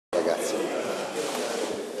Grazie.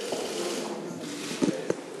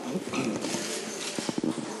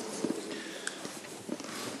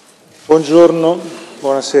 Buongiorno,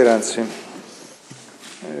 buonasera anzi.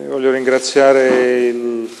 Voglio ringraziare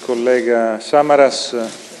il collega Samaras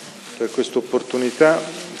per questa opportunità.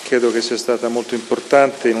 Credo che sia stata molto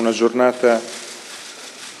importante in una giornata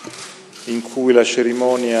in cui la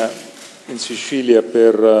cerimonia in Sicilia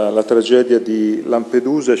per la tragedia di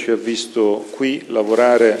Lampedusa ci ha visto qui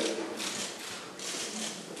lavorare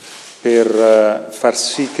per far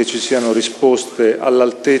sì che ci siano risposte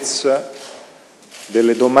all'altezza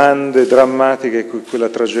delle domande drammatiche che quella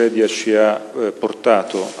tragedia ci ha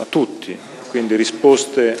portato a tutti, quindi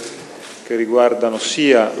risposte che riguardano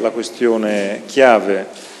sia la questione chiave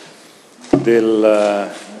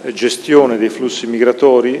della gestione dei flussi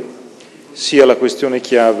migratori, sia la questione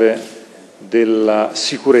chiave della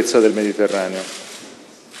sicurezza del Mediterraneo.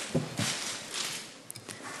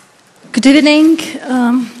 Good evening,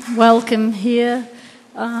 welcome here.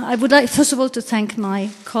 I would like first of all to thank my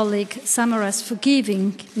colleague Samaras for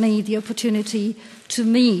giving me the opportunity to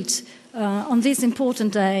meet on this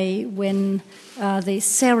important day when the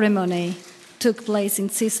ceremony took place in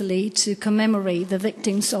Sicily to commemorate the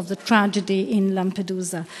victims of the tragedy in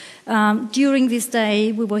Lampedusa. During this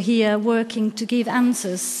day we were here working to give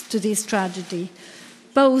answers to this tragedy,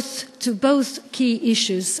 both key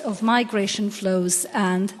issues of migration flows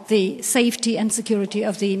and the safety and security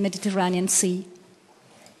of the Mediterranean Sea.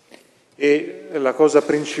 E la cosa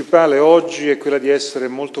principale oggi è quella di essere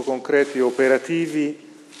molto concreti e operativi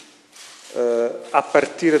a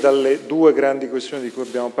partire dalle due grandi questioni di cui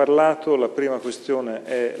abbiamo parlato. La prima questione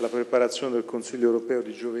è la preparazione del Consiglio europeo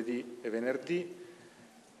di giovedì e venerdì.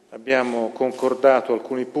 Abbiamo concordato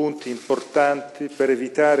alcuni punti importanti per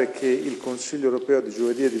evitare che il Consiglio europeo di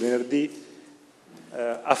giovedì e di venerdì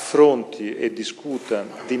affronti e discuta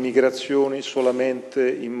di migrazioni solamente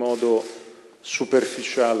in modo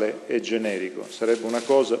superficiale e generico. Sarebbe una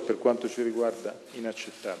cosa, per quanto ci riguarda,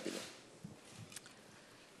 inaccettabile.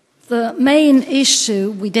 The main issue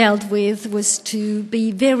we dealt with was to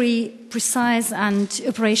be very precise and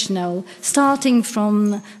operational, starting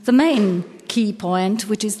from the main key point,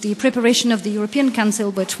 which is the preparation of the European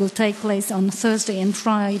Council, which will take place on Thursday and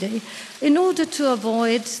Friday, in order to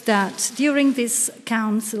avoid that during this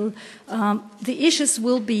Council the issues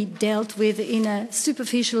will be dealt with in a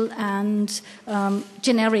superficial and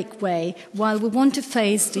generic way, while we want to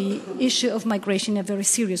face the issue of migration in a very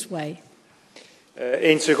serious way.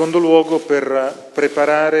 E in secondo luogo per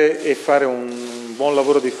preparare e fare un buon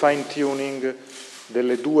lavoro di fine tuning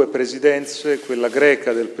delle due presidenze, quella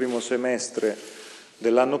greca del primo semestre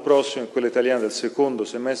dell'anno prossimo e quella italiana del secondo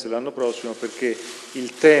semestre dell'anno prossimo, perché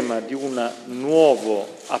il tema di un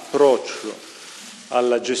nuovo approccio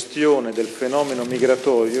alla gestione del fenomeno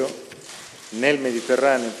migratorio nel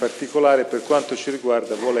Mediterraneo in particolare, per quanto ci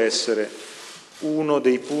riguarda, vuole essere uno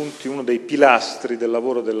dei punti, uno dei pilastri del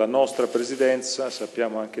lavoro della nostra presidenza,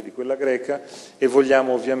 sappiamo anche di quella greca, e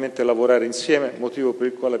vogliamo ovviamente lavorare insieme, motivo per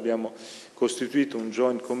il quale abbiamo costituito un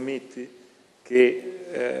joint committee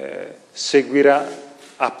che seguirà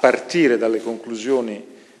a partire dalle conclusioni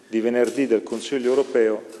di venerdì del Consiglio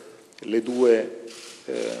europeo le due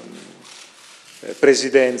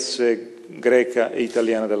presidenze greca e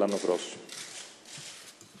italiana dell'anno prossimo.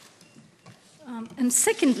 And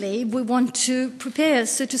secondly, we want to prepare,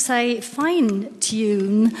 so to say,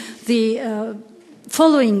 fine-tune the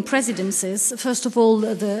following presidencies. First of all,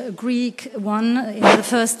 the Greek one in the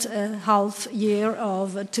first half year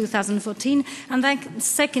of 2014, and then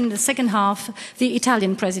the second half, the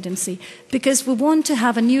Italian presidency, because we want to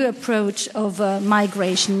have a new approach of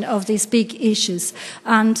migration, of these big issues.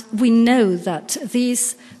 And we know that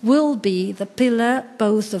these will be the pillar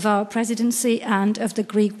both of our presidency and of the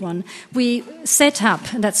Greek one. We set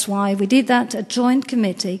up, and that's why we did that, a joint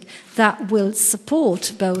committee that will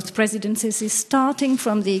support both presidencies, starting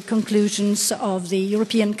from the conclusions of the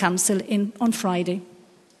European Council on Friday.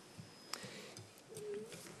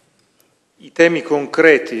 I temi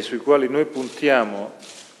concreti sui quali noi puntiamo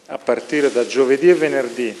a partire da giovedì e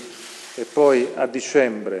venerdì e poi a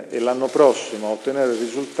dicembre e l'anno prossimo a ottenere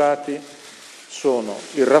risultati sono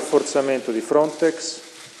il rafforzamento di Frontex,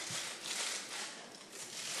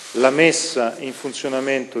 la messa in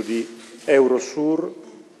funzionamento di Eurosur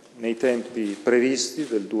nei tempi previsti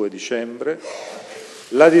del 2 dicembre,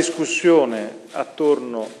 la discussione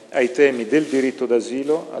attorno ai temi del diritto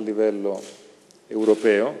d'asilo a livello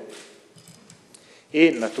europeo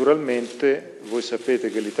e naturalmente voi sapete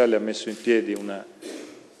che l'Italia ha messo in piedi una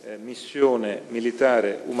missione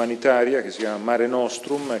militare umanitaria che si chiama Mare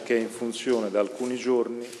Nostrum, che è in funzione da alcuni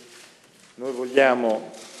giorni. Noi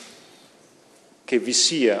vogliamo che vi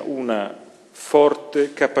sia una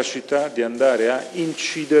forte capacità di andare a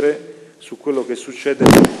incidere su quello che succede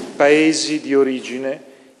nei paesi di origine,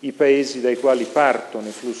 i paesi dai quali partono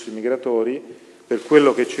i flussi migratori. Per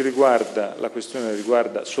quello che ci riguarda, la questione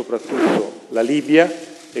riguarda soprattutto la Libia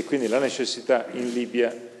e quindi la necessità in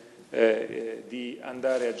Libia di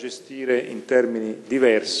andare a gestire in termini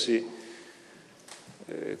diversi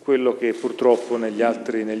quello che purtroppo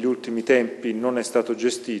negli ultimi tempi non è stato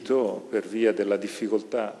gestito per via della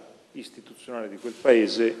difficoltà istituzionale di quel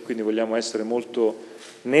Paese, quindi vogliamo essere molto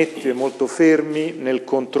netti e molto fermi nel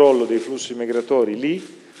controllo dei flussi migratori lì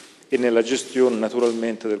e nella gestione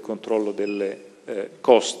naturalmente del controllo delle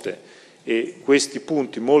coste, e questi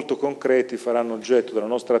punti molto concreti faranno oggetto della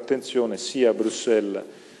nostra attenzione sia a Bruxelles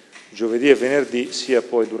giovedì e venerdì, sia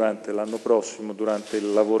poi durante l'anno prossimo, durante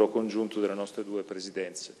il lavoro congiunto delle nostre due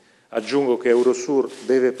presidenze. Aggiungo che Eurosur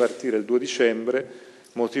deve partire il 2 dicembre,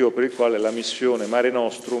 motivo per il quale la missione Mare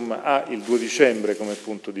Nostrum ha il 2 dicembre come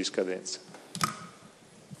punto di scadenza.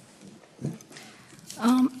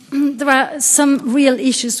 There are some real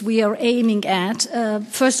issues we are aiming at.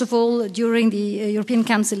 First of all, during the European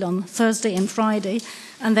Council on Thursday and Friday,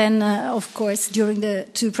 and then, of course, during the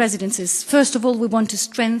two presidencies. First of all, we want to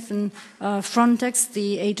strengthen Frontex,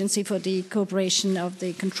 the agency for the cooperation of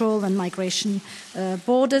the control and migration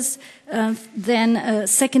borders. Then,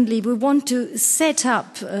 secondly, we want to set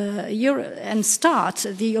up and start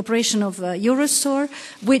the operation of Eurosur,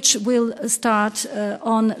 which will start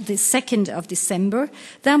on the 2nd of December.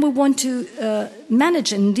 Then we want to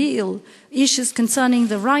manage and deal issues concerning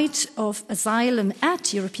the right of asylum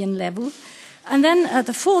at European level. And then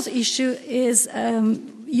the fourth issue is,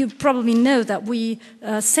 you probably know that we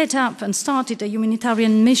set up and started a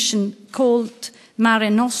humanitarian mission called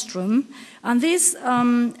Mare Nostrum, and these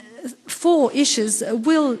four issues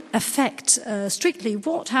will affect strictly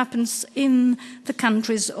what happens in the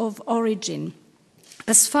countries of origin.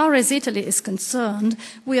 As far as Italy is concerned,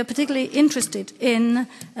 we are particularly interested in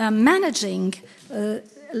managing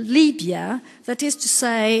Libya, that is to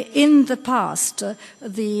say, in the past,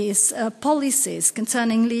 these policies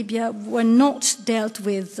concerning Libya were not dealt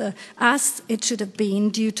with as it should have been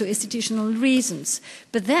due to institutional reasons.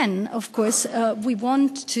 But then, of course, we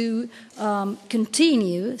want to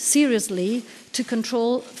continue seriously to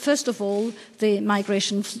control, first of all, the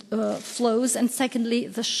migration flows, and secondly,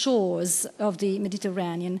 the shores of the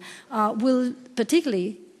Mediterranean. We'll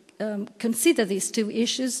particularly consider these two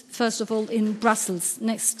issues, first of all, in Brussels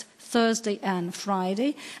next Thursday and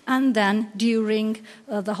Friday, and then during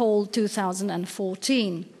the whole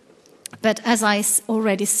 2014. But as I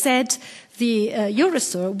already said, the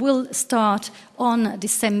Eurosur will start on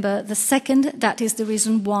December the 2nd. That is the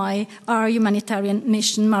reason why our humanitarian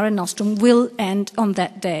mission, Mare Nostrum, will end on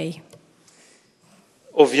that day.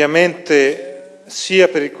 Ovviamente sia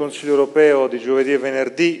per il Consiglio europeo di giovedì e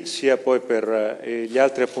venerdì, sia poi per gli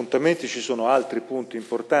altri appuntamenti ci sono altri punti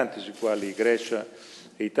importanti sui quali Grecia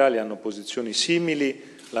e Italia hanno posizioni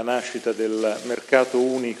simili: la nascita del mercato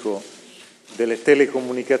unico delle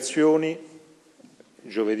telecomunicazioni,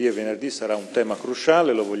 giovedì e venerdì sarà un tema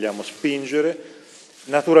cruciale, lo vogliamo spingere,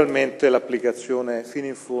 naturalmente l'applicazione fino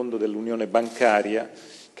in fondo dell'unione bancaria,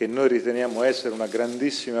 che noi riteniamo essere una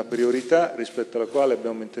grandissima priorità, rispetto alla quale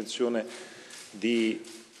abbiamo intenzione di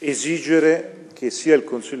esigere che sia il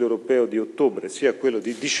Consiglio europeo di ottobre sia quello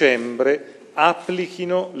di dicembre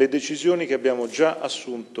applichino le decisioni che abbiamo già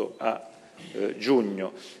assunto a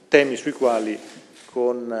giugno, temi sui quali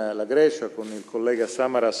con la Grecia, con il collega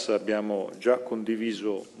Samaras abbiamo già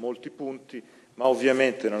condiviso molti punti, ma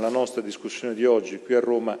ovviamente nella nostra discussione di oggi qui a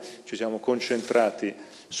Roma ci siamo concentrati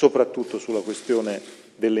soprattutto sulla questione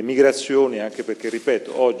delle migrazioni, anche perché,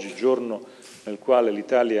 ripeto, oggi, giorno nel quale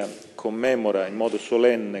l'Italia commemora in modo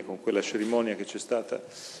solenne, con quella cerimonia che c'è stata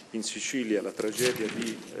in Sicilia, la tragedia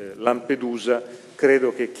di Lampedusa,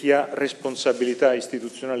 credo che chi ha responsabilità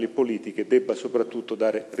istituzionali e politiche debba soprattutto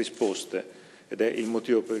dare risposte, ed è il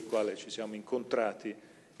motivo per il quale ci siamo incontrati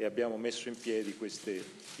e abbiamo messo in piedi queste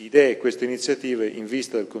idee, queste iniziative in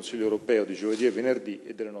vista del Consiglio europeo di giovedì e venerdì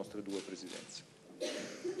e delle nostre due presidenze.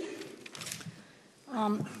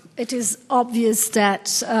 It is obvious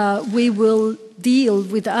that we will deal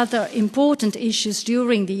with other important issues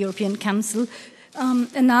during the European Council.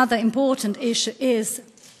 Another important issue is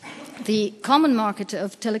the common market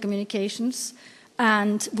of telecommunications,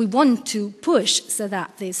 and we want to push so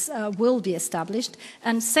that this will be established.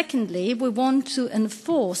 And secondly, we want to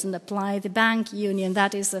enforce and apply the bank union.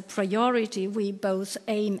 That is a priority we both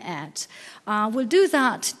aim at. We'll do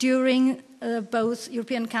that during both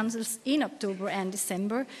European Councils in October and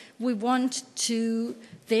December. We want to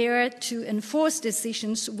there to enforce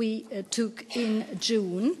decisions we took in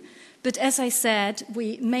June. But as I said,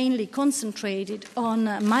 we mainly concentrated on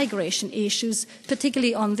migration issues,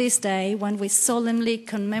 particularly on this day when we solemnly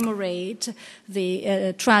commemorate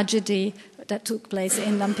the tragedy that took place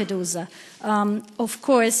in Lampedusa. Of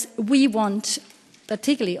course, we want,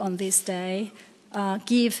 particularly on this day,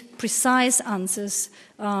 give precise answers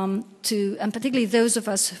and particularly those of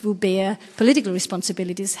us who bear political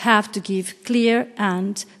responsibilities have to give clear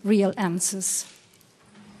and real answers.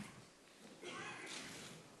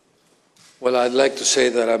 Well, I'd like to say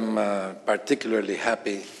that I'm particularly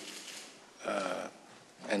happy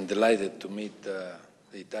and delighted to meet the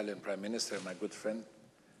Italian Prime Minister, my good friend,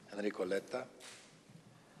 Enrico Letta.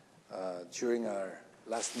 During our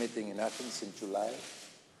last meeting in Athens in July,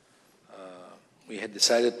 we had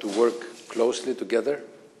decided to work closely together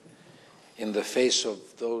in the face of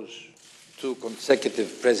those 2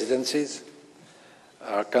 consecutive presidencies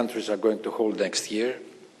our countries are going to hold next year.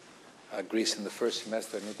 Greece in the first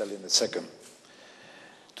semester and Italy in the second.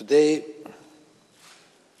 Today,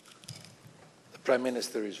 the Prime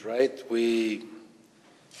Minister is right. We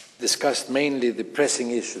discussed mainly the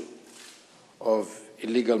pressing issue of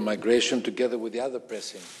illegal migration together with the other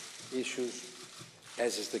pressing issues,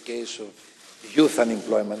 as is the case of youth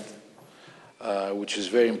unemployment, which is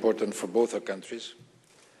very important for both our countries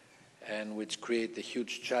and which create a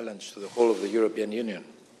huge challenge to the whole of the European Union.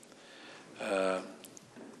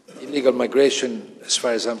 Illegal migration, as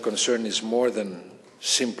far as I'm concerned, is more than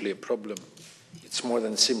simply a problem. It's more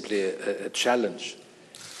than simply a challenge.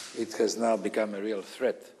 It has now become a real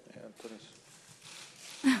threat.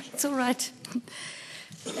 It's all right.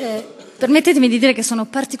 Permettetemi di dire che sono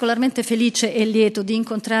particolarmente felice e lieto di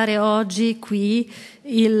incontrare oggi qui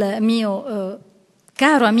il mio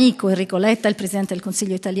caro amico Enrico Letta, il Presidente del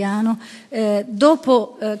Consiglio italiano,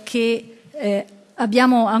 dopo che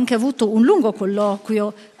abbiamo anche avuto un lungo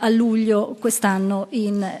colloquio a luglio quest'anno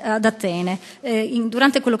ad Atene.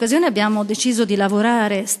 Durante quell'occasione abbiamo deciso di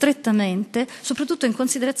lavorare strettamente, soprattutto in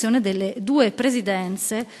considerazione delle 2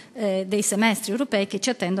 presidenze dei semestri europei che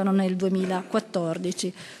ci attendono nel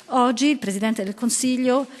 2014. Oggi il Presidente del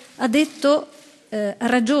Consiglio ha detto, a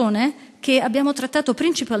ragione, che abbiamo trattato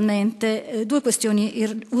principalmente 2 questioni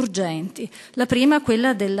urgenti. La prima,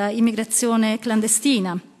 quella della immigrazione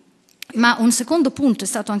clandestina. Ma un secondo punto è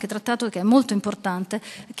stato anche trattato, che è molto importante,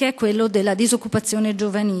 che è quello della disoccupazione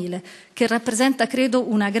giovanile, che rappresenta, credo,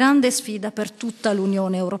 una grande sfida per tutta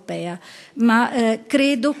l'Unione Europea. Ma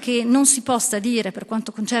credo che non si possa dire, per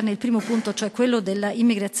quanto concerne il primo punto, cioè quello della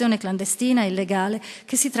immigrazione clandestina e illegale,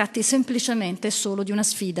 che si tratti semplicemente solo di una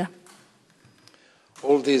sfida.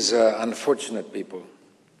 All these unfortunate people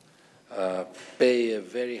pay a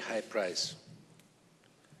very high price,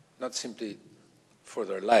 not simply for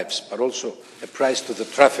their lives, but also a price to the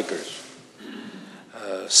traffickers.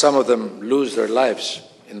 Some of them lose their lives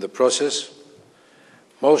in the process.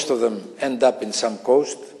 Most of them end up in some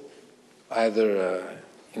coast, either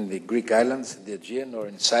in the Greek islands, the Aegean, or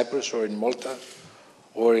in Cyprus, or in Malta,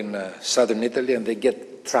 or in southern Italy, and they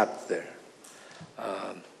get trapped there.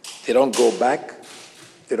 They don't go back,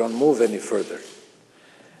 they don't move any further.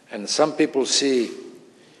 And some people see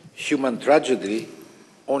human tragedy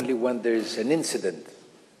only when there is an incident,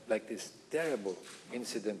 like this terrible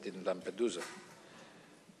incident in Lampedusa.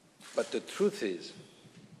 But the truth is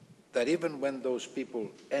that even when those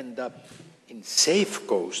people end up in safe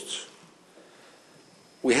coasts,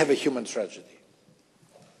 we have a human tragedy.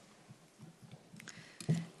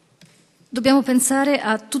 Dobbiamo pensare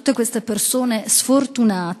a tutte queste persone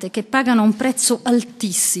sfortunate che pagano un prezzo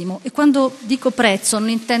altissimo, e quando dico prezzo non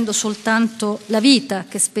intendo soltanto la vita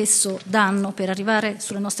che spesso danno per arrivare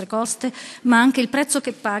sulle nostre coste, ma anche il prezzo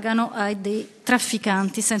che pagano ai dei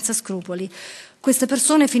trafficanti senza scrupoli. Queste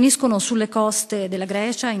persone finiscono sulle coste della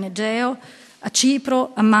Grecia, in Egeo, a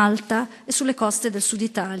Cipro, a Malta e sulle coste del sud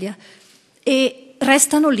Italia e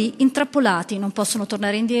restano lì intrappolati, non possono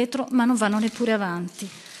tornare indietro ma non vanno neppure avanti.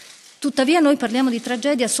 Tuttavia noi parliamo di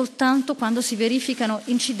tragedia soltanto quando si verificano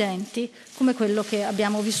incidenti come quello che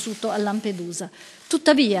abbiamo vissuto a Lampedusa.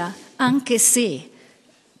 Tuttavia, anche se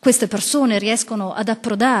queste persone riescono ad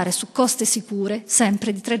approdare su coste sicure,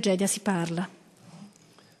 sempre di tragedia si parla.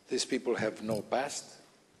 These people have no past,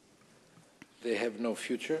 they have no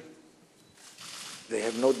future, they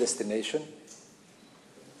have no destination,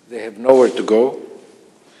 they have nowhere to go,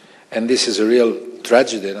 and this is a real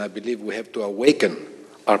tragedy, and I believe we have to awaken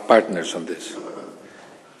our partners on this.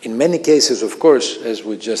 In many cases, of course, as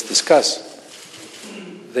we just discussed,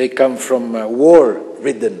 they come from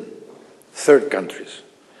war-ridden third countries.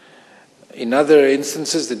 In other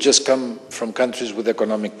instances, they just come from countries with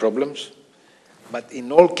economic problems. But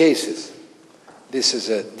in all cases, this is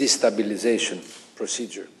a destabilizing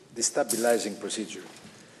procedure,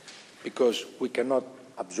 because we cannot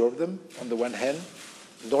absorb them on the one hand,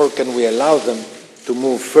 nor can we allow them to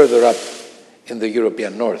move further up in the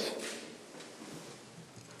European North.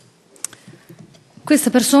 Queste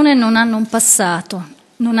persone non hanno un passato,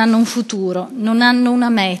 non hanno un futuro, non hanno una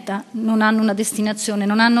meta, non hanno una destinazione,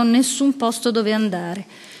 non hanno nessun posto dove andare.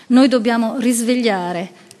 Noi dobbiamo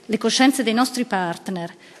risvegliare le coscienze dei nostri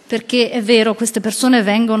partner, perché è vero, queste persone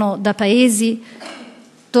vengono da paesi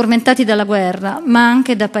tormentati dalla guerra, ma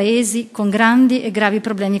anche da paesi con grandi e gravi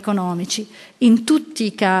problemi economici. In tutti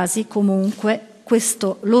i casi, comunque,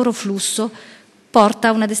 questo loro flusso porta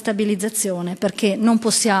a una destabilizzazione, perché non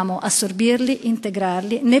possiamo assorbirli,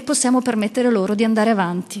 integrarli, né possiamo permettere loro di andare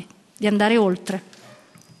avanti, di andare oltre.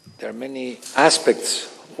 There are many aspects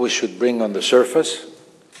we should bring on the surface.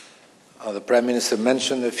 The Prime Minister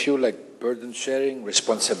mentioned a few, like burden sharing,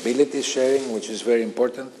 responsibility sharing, which is very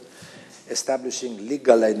important, establishing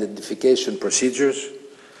legal identification procedures,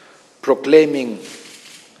 proclaiming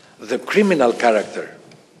the criminal character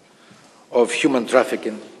of human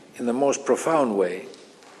trafficking in the most profound way,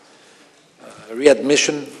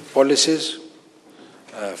 readmission policies,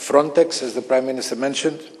 Frontex, as the Prime Minister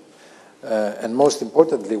mentioned, and most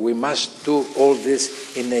importantly, we must do all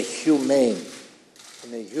this in a humane,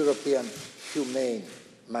 in a European humane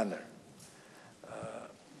manner.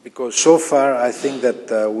 Because so far I think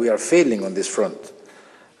that we are failing on this front.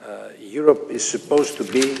 Europe is supposed to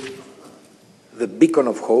be the beacon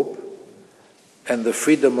of hope and the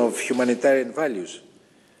freedom of humanitarian values.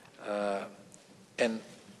 And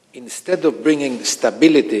instead of bringing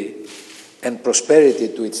stability and prosperity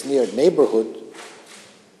to its near neighborhood,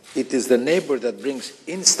 it is the neighbor that brings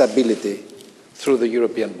instability through the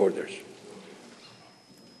European borders.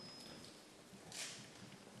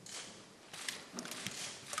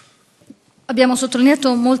 Abbiamo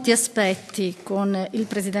sottolineato molti aspetti con il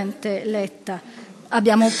Presidente Letta.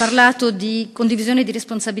 Abbiamo parlato di condivisione di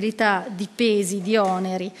responsabilità, di pesi, di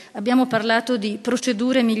oneri. Abbiamo parlato di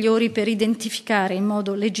procedure migliori per identificare in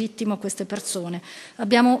modo legittimo queste persone.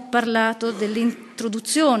 Abbiamo parlato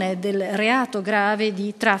dell'introduzione del reato grave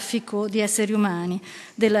di traffico di esseri umani,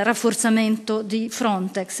 del rafforzamento di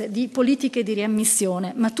Frontex, di politiche di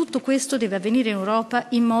riammissione. Ma tutto questo deve avvenire in Europa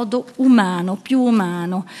in modo umano, più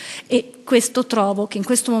umano. E questo trovo che in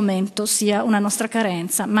questo momento sia una nostra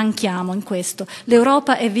carenza. Manchiamo in questo.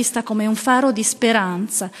 L'Europa è vista come un faro di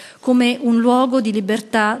speranza, come un luogo di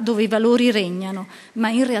libertà dove i valori regnano, ma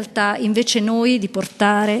in realtà invece noi di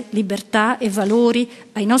portare libertà e valori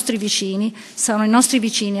ai nostri vicini, sono i nostri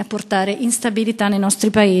vicini a portare instabilità nei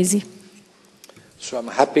nostri paesi. So I'm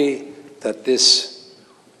happy that this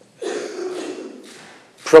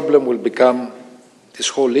problem will become, this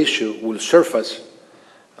whole issue will surface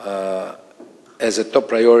as a top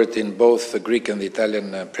priority in both the Greek and the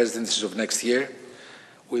Italian presidencies of next year.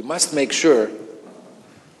 We must make sure,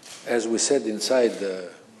 as we said inside,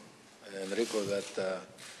 Enrico, that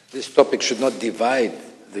this topic should not divide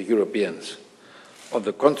the Europeans. On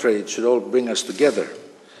the contrary, it should all bring us together.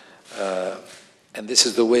 And this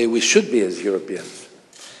is the way we should be as Europeans.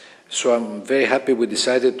 So I'm very happy we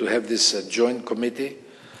decided to have this joint committee.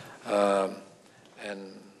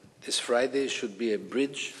 And this Friday should be a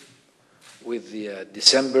bridge with the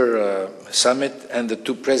December summit and the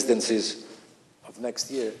two presidencies of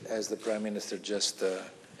next year, as the Prime Minister just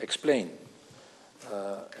explained.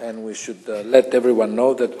 And we should let everyone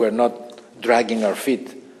know that we're not dragging our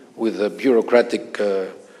feet with the bureaucratic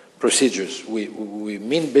procedures. We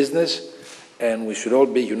mean business, and we should all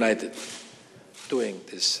be united doing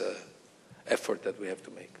this effort that we have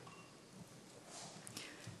to make.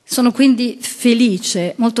 Sono quindi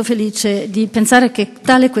felice, molto felice di pensare che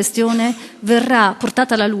tale questione verrà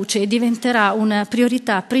portata alla luce e diventerà una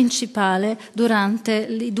priorità principale durante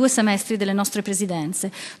i 2 semestri delle nostre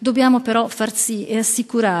presidenze. Dobbiamo però far sì e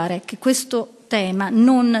assicurare che questo tema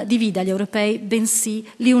non divida gli europei, bensì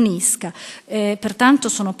li unisca. Pertanto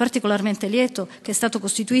sono particolarmente lieto che è stato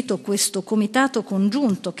costituito questo comitato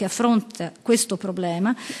congiunto che affronta questo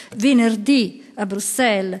problema. Venerdì a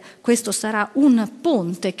Bruxelles questo sarà un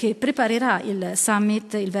ponte che preparerà il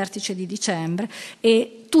summit, il vertice di dicembre,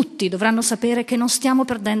 e tutti dovranno sapere che non stiamo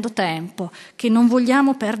perdendo tempo, che non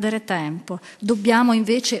vogliamo perdere tempo, dobbiamo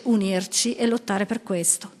invece unirci e lottare per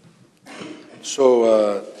questo.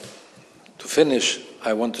 To finish,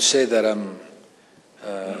 I want to say that I'm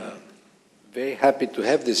very happy to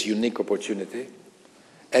have this unique opportunity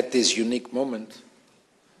at this unique moment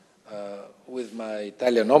with my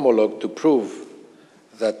Italian homologue to prove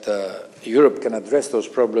that Europe can address those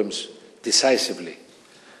problems decisively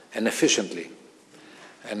and efficiently.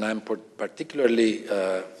 And I'm particularly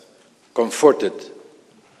comforted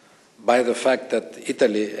by the fact that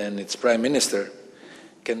Italy and its Prime Minister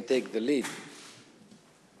can take the lead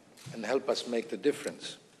and help us make the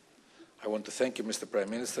difference. I want to thank you, Mr. Prime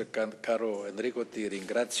Minister. Caro Enrico, ti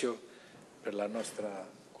ringrazio per la nostra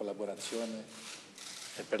collaborazione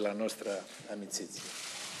e per la nostra amicizia.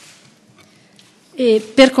 E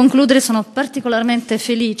per concludere sono particolarmente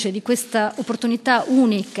felice di questa opportunità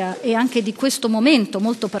unica e anche di questo momento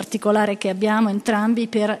molto particolare che abbiamo entrambi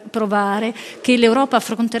per provare che l'Europa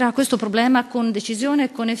affronterà questo problema con decisione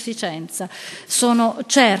e con efficienza. Sono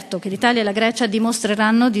certo che l'Italia e la Grecia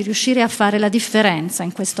dimostreranno di riuscire a fare la differenza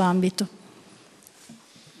in questo ambito.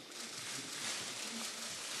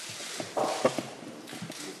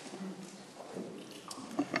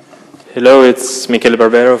 Hello, it's Michele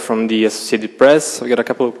Barbero from the Associated Press. I've got a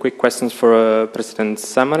couple of quick questions for President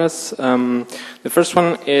Samaras. The first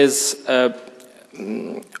one is,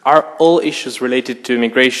 are all issues related to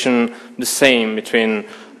immigration the same between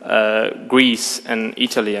Greece and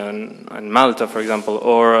Italy and Malta, for example,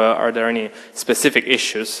 or are there any specific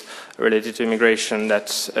issues related to immigration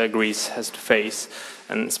that Greece has to face?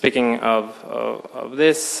 And speaking of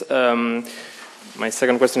this, my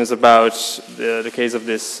second question is about the case of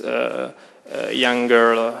this young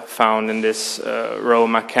girl found in this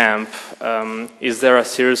Roma camp. Is there a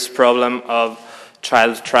serious problem of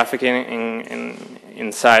child trafficking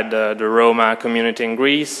inside the Roma community in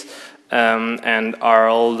Greece? And are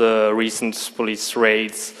all the recent police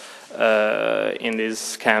raids in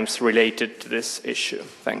these camps related to this issue?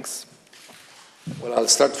 Thanks. Well, I'll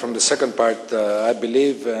start from the second part. I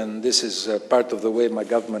believe, and this is part of the way my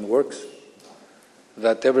government works,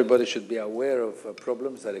 that everybody should be aware of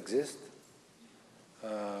problems that exist.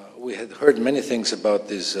 We had heard many things about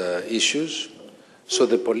these issues, so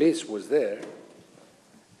the police was there,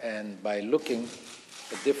 and by looking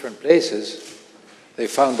at different places, they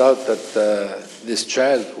found out that this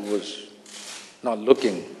child, who was not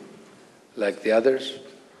looking like the others,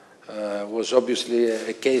 was obviously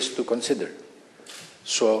a case to consider.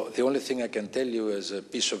 So the only thing I can tell you as a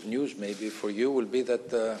piece of news maybe for you will be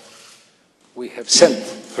that we have sent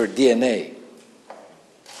her DNA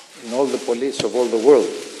in all the police of all the world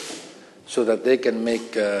so that they can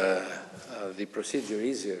make the procedure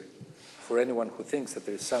easier for anyone who thinks that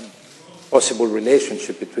there is some possible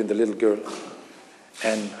relationship between the little girl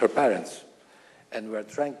and her parents. And we are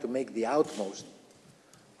trying to make the utmost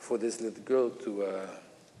for this little girl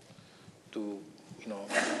to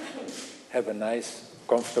have a nice,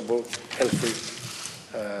 comfortable, healthy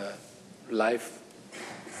life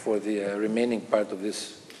for the remaining part of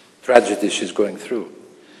this tragedy she's going through.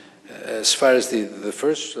 As far as the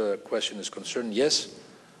first question is concerned, yes,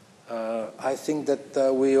 I think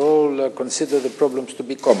that we all consider the problems to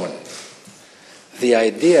be common. The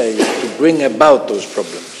idea is to bring about those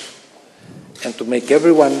problems and to make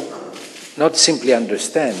everyone not simply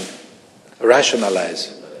understand,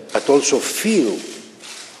 rationalize, but also feel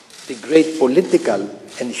the great political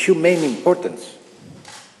and humane importance,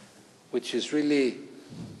 which is really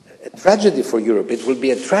a tragedy for Europe. It will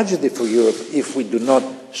be a tragedy for Europe if we do not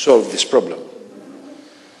solve this problem.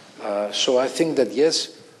 So I think that yes,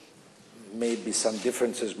 maybe some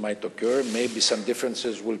differences might occur, maybe some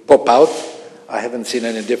differences will pop out. I haven't seen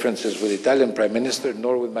any differences with the Italian Prime Minister,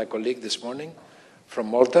 nor with my colleague this morning from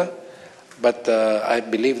Malta, but I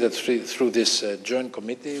believe that through this joint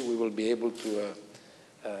committee we will be able to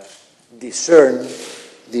discern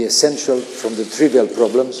the essential from the trivial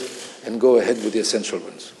problems and go ahead with the essential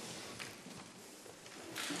ones.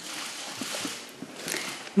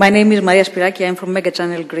 My name is Maria Spiraki. I'm from Mega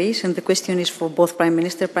Channel Greece, and the question is for both Prime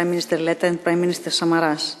Minister Letta and Prime Minister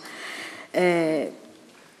Samaras.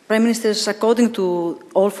 Prime Ministers, according to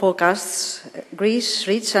all forecasts, Greece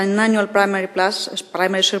reached an annual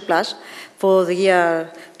primary surplus for the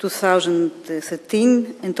year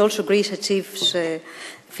 2013, and also Greece achieves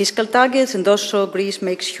fiscal targets, and also Greece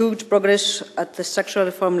makes huge progress at the structural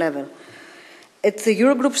reform level. At the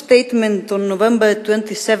Eurogroup statement on November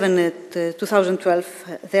 27,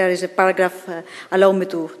 2012, there is a paragraph, allow me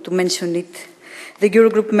to mention it. The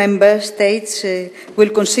Eurogroup member states will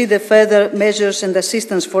consider further measures and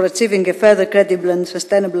assistance for achieving a further credible and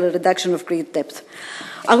sustainable reduction of Greek debt.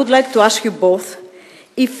 I would like to ask you both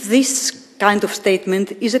if this kind of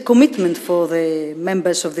statement is a commitment for the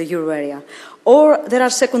members of the euro area, or there are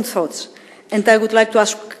second thoughts. And I would like to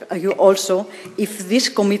ask you also if this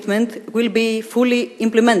commitment will be fully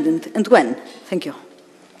implemented and when. Thank you.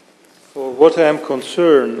 For what I am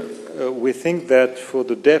concerned, we think that for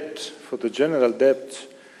the debt, for the general debt,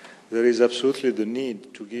 there is absolutely the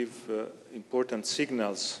need to give important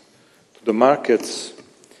signals to the markets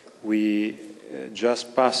We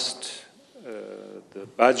just passed the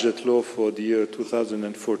budget law for the year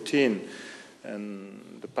 2014,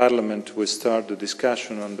 and the Parliament will start the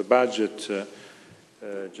discussion on the budget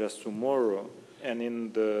just tomorrow. And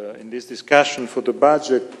in this discussion for the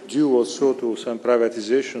budget, due also to some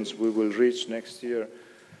privatizations, we will reach next year,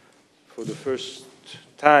 for the first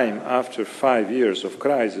time after 5 years of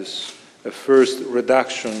crisis, a first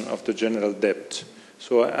reduction of the general debt.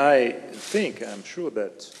 So I'm sure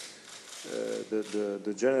that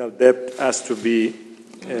the general debt has to be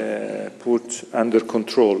put under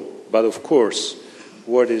control. But of course,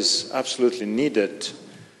 what is absolutely needed,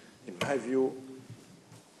 in my view,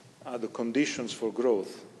 are the conditions for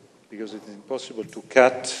growth, because it is impossible to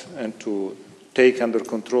cut and to take under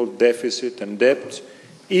control deficit and debt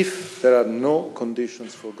if there are no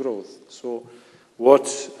conditions for growth. So what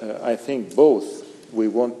I think both we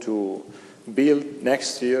want to build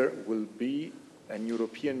next year will be an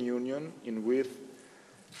European Union in which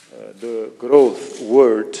the growth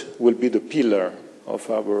word will be the pillar of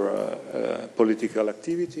our political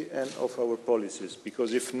activity and of our policies,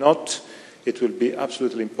 because if not, it will be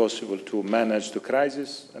absolutely impossible to manage the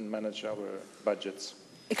crisis and manage our budgets.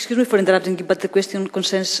 Excuse me for interrupting you, but the question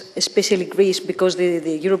concerns especially Greece, because the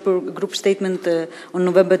Eurogroup statement on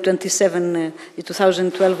November 27,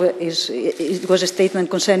 2012, it was a statement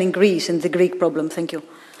concerning Greece and the Greek problem. Thank you.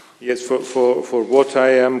 Yes, for what I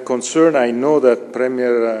am concerned, I know that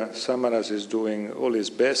Premier Samaras is doing all his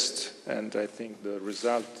best, and I think the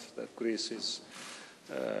result that Greece is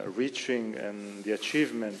reaching and the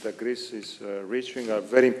achievement that Greece is reaching are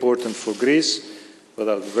very important for Greece, but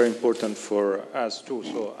are very important for us too.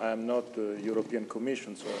 So I am not the European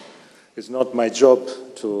Commission, so it's not my job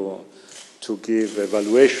to give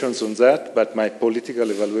evaluations on that, but my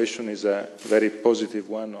political evaluation is a very positive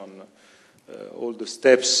one on all the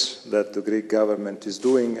steps that the Greek government is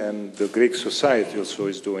doing and the Greek society also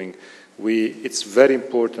is doing. It's very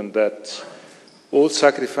important that all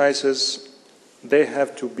sacrifices, they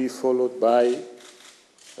have to be followed by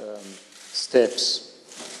steps,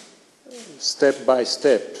 step by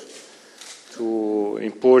step, to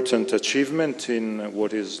important achievement in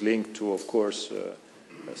what is linked to, of course,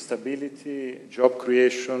 stability, job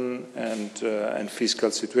creation, and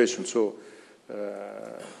fiscal situation. So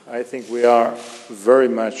I think we are very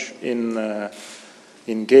much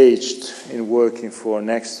engaged in working for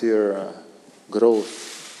next year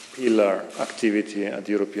growth pillar activity at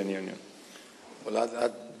the European Union. Well,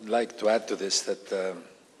 I'd like to add to this that,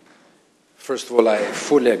 first of all, I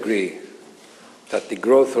fully agree that the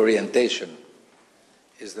growth orientation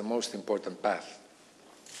is the most important path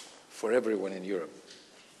for everyone in Europe,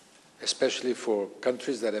 especially for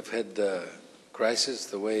countries that have had the crisis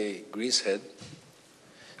the way Greece had,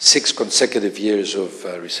 6 consecutive years of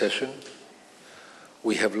recession.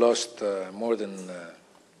 We have lost more than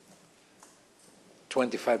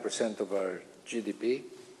 25% of our GDP.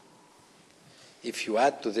 If you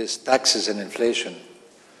add to this taxes and inflation,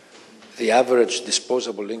 the average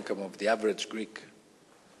disposable income of the average Greek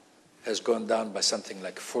has gone down by something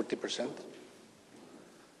like 40%.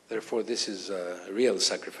 Therefore, this is a real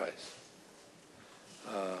sacrifice.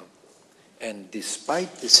 And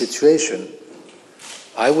despite the situation,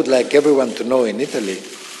 I would like everyone to know in Italy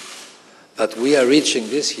that we are reaching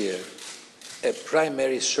this year a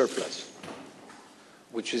primary surplus,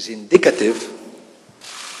 which is indicative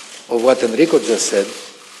of what Enrico just said,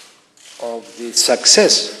 of the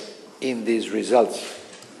success in these results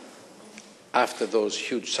after those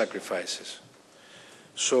huge sacrifices.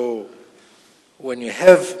 So when you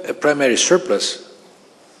have a primary surplus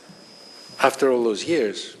after all those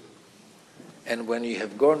years, and when you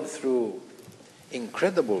have gone through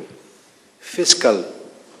incredible fiscal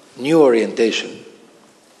new orientation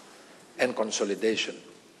and consolidation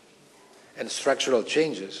and structural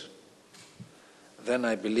changes, then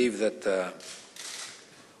I believe that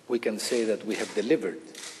we can say that we have delivered.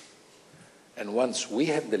 And once we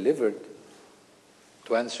have delivered,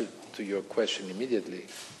 to answer to your question immediately,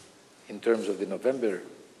 in terms of the November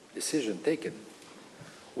decision taken,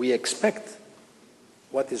 we expect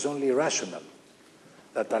what is only rational,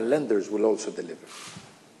 that our lenders will also deliver.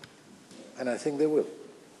 And I think they will.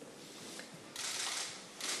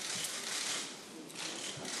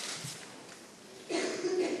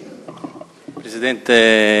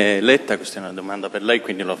 Presidente Letta, questa è una domanda per lei,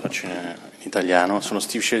 quindi lo faccio in italiano. Sono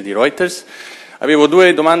Steve Sherry di Reuters. Avevo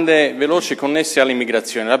 2 domande veloci connesse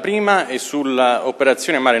all'immigrazione. La prima è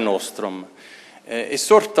sull'operazione Mare Nostrum. È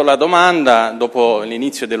sorta la domanda, dopo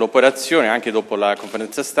l'inizio dell'operazione, anche dopo la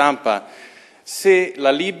conferenza stampa, se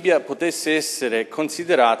la Libia potesse essere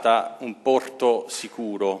considerata un porto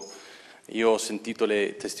sicuro. Io ho sentito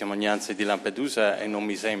le testimonianze di Lampedusa e non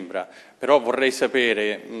mi sembra, però vorrei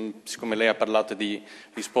sapere, siccome lei ha parlato di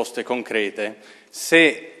risposte concrete,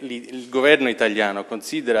 se il governo italiano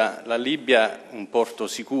considera la Libia un porto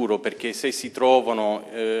sicuro, perché se si trovano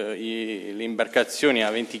le imbarcazioni a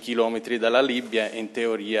 20 chilometri dalla Libia, in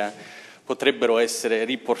teoria potrebbero essere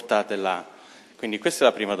riportate là. Quindi questa è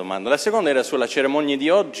la prima domanda. La seconda era sulla cerimonia di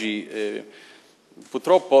oggi.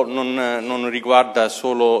 Purtroppo non riguarda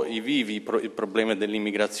solo i vivi il problema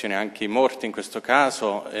dell'immigrazione, anche i morti in questo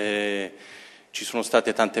caso. Ci sono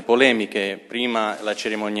state tante polemiche, prima la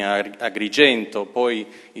cerimonia a Agrigento, poi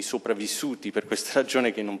i sopravvissuti per questa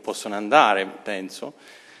ragione che non possono andare, penso.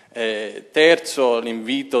 Terzo,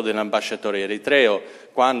 l'invito dell'ambasciatore eritreo,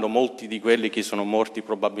 quando molti di quelli che sono morti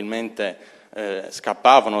probabilmente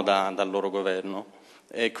scappavano dal loro governo.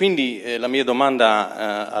 Quindi la mia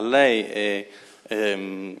domanda a lei è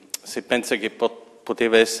se pensa che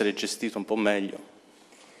poteva essere gestito un po' meglio.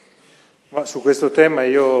 Ma su questo tema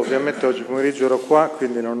io ovviamente oggi pomeriggio ero qua,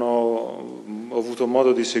 quindi non ho avuto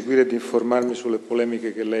modo di seguire e di informarmi sulle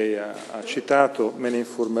polemiche che lei ha citato, me ne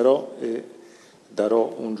informerò e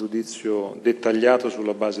darò un giudizio dettagliato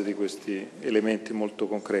sulla base di questi elementi molto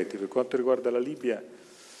concreti. Per quanto riguarda la Libia,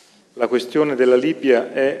 la questione della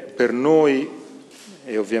Libia è per noi,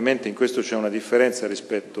 e ovviamente in questo c'è una differenza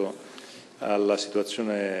rispetto alla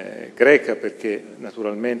situazione greca, perché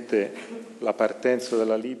naturalmente la partenza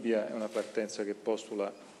dalla Libia è una partenza che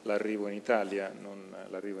postula l'arrivo in Italia, non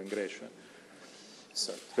l'arrivo in Grecia.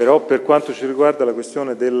 Però per quanto ci riguarda la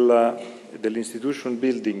questione dell'institution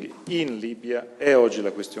building in Libia è oggi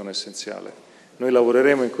la questione essenziale. Noi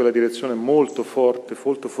lavoreremo in quella direzione molto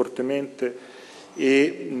fortemente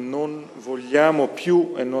e non vogliamo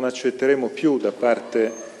più e non accetteremo più da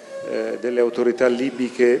parte delle autorità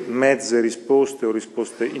libiche mezze risposte o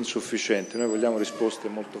risposte insufficienti. Noi vogliamo risposte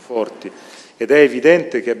molto forti ed è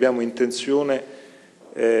evidente che abbiamo intenzione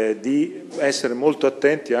di essere molto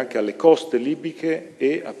attenti anche alle coste libiche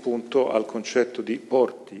e appunto al concetto di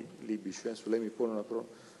porti libici. Adesso lei mi pone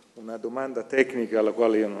una domanda tecnica alla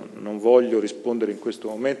quale io non voglio rispondere in questo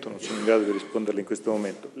momento, non sono in grado di risponderle in questo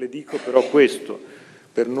momento. Le dico però questo: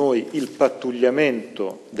 per noi il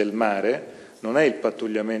pattugliamento del mare non è il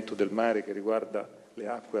pattugliamento del mare che riguarda le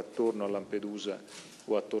acque attorno a Lampedusa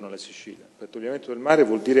o attorno alla Sicilia. Il pattugliamento del mare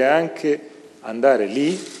vuol dire anche andare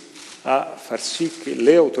lì a far sì che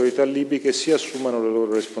le autorità libiche si assumano le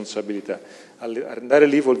loro responsabilità. Andare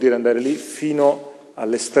lì vuol dire andare lì fino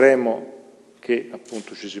all'estremo che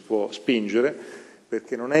appunto ci si può spingere,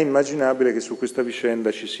 perché non è immaginabile che su questa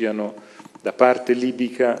vicenda ci siano da parte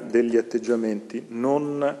libica degli atteggiamenti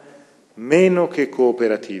non meno che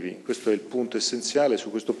cooperativi. Questo è il punto essenziale,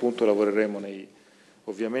 su questo punto lavoreremo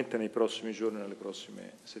ovviamente nei prossimi giorni e nelle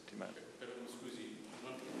prossime settimane. Scusi,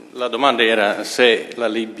 la domanda era se la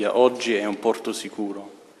Libia oggi è un porto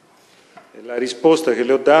sicuro. La risposta che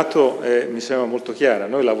le ho dato mi sembra molto chiara.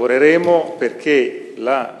 Noi lavoreremo perché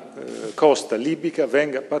la costa libica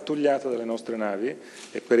venga pattugliata dalle nostre navi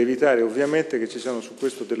e per evitare ovviamente che ci siano su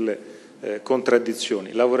questo delle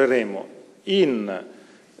contraddizioni. Lavoreremo in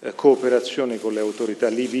cooperazione con le autorità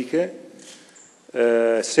libiche.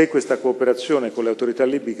 Se questa cooperazione con le autorità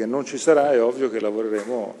libiche non ci sarà, è ovvio che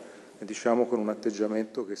lavoreremo, diciamo, con un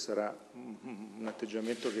atteggiamento che sarà un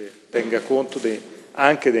atteggiamento che tenga conto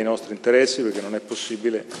anche dei nostri interessi, perché non è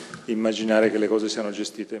possibile immaginare che le cose siano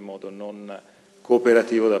gestite in modo non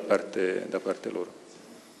cooperativo da parte loro.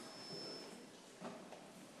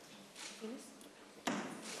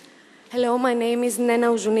 Hello, my name is Nena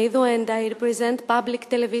Ouzunido and I represent Public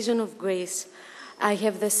Television of Greece. I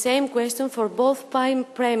have the same question for both prime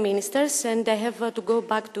ministers and I have to go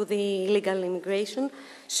back to the illegal immigration.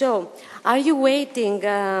 So, are you waiting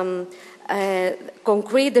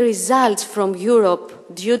concrete results from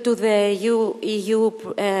Europe due to the EU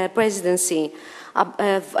presidency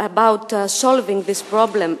about solving this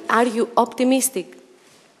problem? Are you optimistic?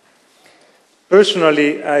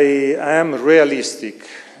 Personally, I am realistic.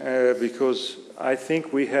 Because I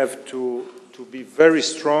think we have to be very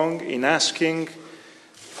strong in asking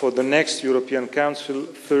for the next European Council,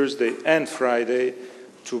 Thursday and Friday,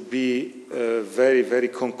 to be very, very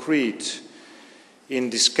concrete in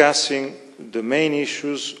discussing the main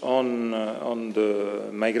issues on the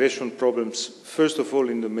migration problems, first of all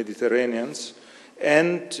in the Mediterranean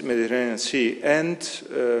Sea, and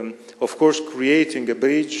of course creating a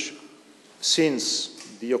bridge since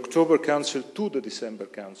the October Council to the December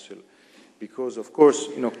Council, because of course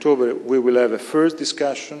in October we will have a first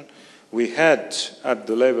discussion. We had at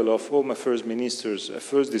the level of Home Affairs Ministers a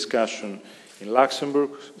first discussion in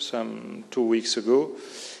Luxembourg some 2 weeks ago,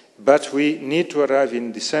 but we need to arrive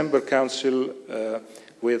in December Council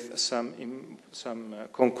with some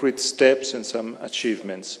concrete steps and some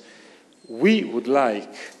achievements. We would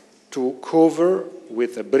like to cover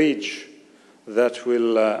with a bridge that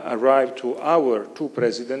will arrive to our two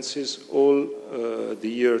presidencies all the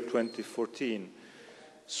year 2014.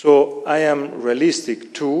 So I am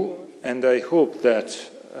realistic too, and I hope that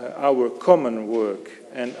our common work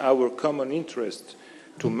and our common interest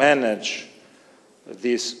to manage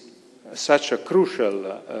such a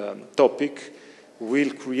crucial topic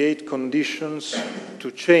will create conditions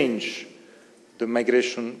to change the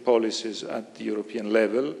migration policies at the European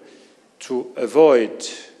level, to avoid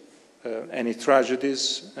any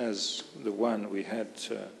tragedies as the one we had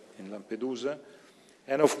in Lampedusa,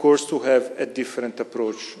 and of course to have a different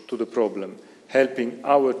approach to the problem, helping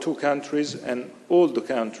our two countries and all the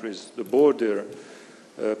countries, the border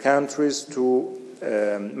countries, to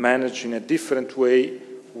manage in a different way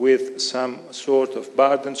with some sort of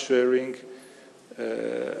burden sharing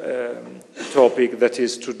topic that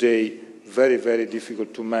is today very, very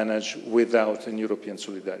difficult to manage without an European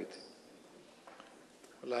solidarity.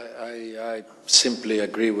 Well, I simply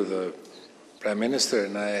agree with the Prime Minister,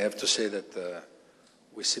 and I have to say that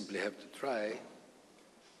we simply have to try,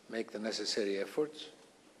 make the necessary efforts,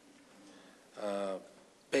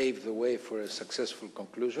 pave the way for a successful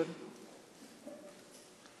conclusion,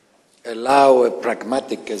 allow a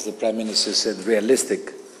pragmatic, as the Prime Minister said,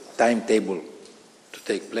 realistic timetable to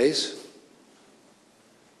take place,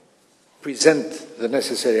 present the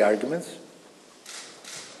necessary arguments,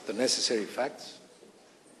 the necessary facts,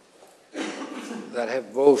 that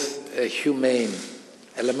have both a humane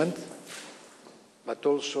element, but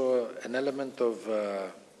also an element of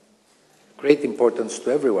great importance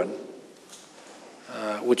to everyone,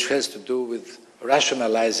 which has to do with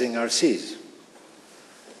rationalizing our seas.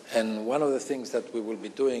 And one of the things that we will be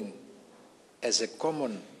doing as a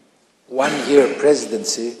common one-year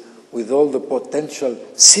presidency, with all the potential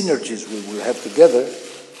synergies we will have together,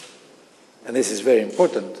 and this is very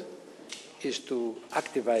important, is to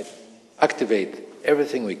activate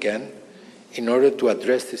everything we can in order to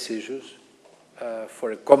address these issues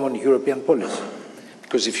for a common European policy.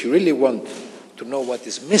 Because if you really want to know what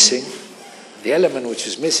is missing, the element which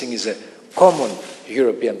is missing is a common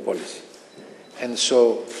European policy. And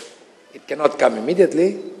so it cannot come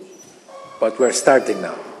immediately, but we're starting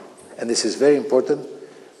now. And this is very important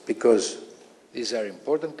because these are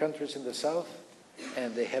important countries in the south,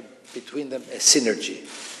 and they have between them a synergy.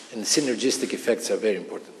 And synergistic effects are very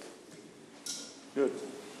important. Good.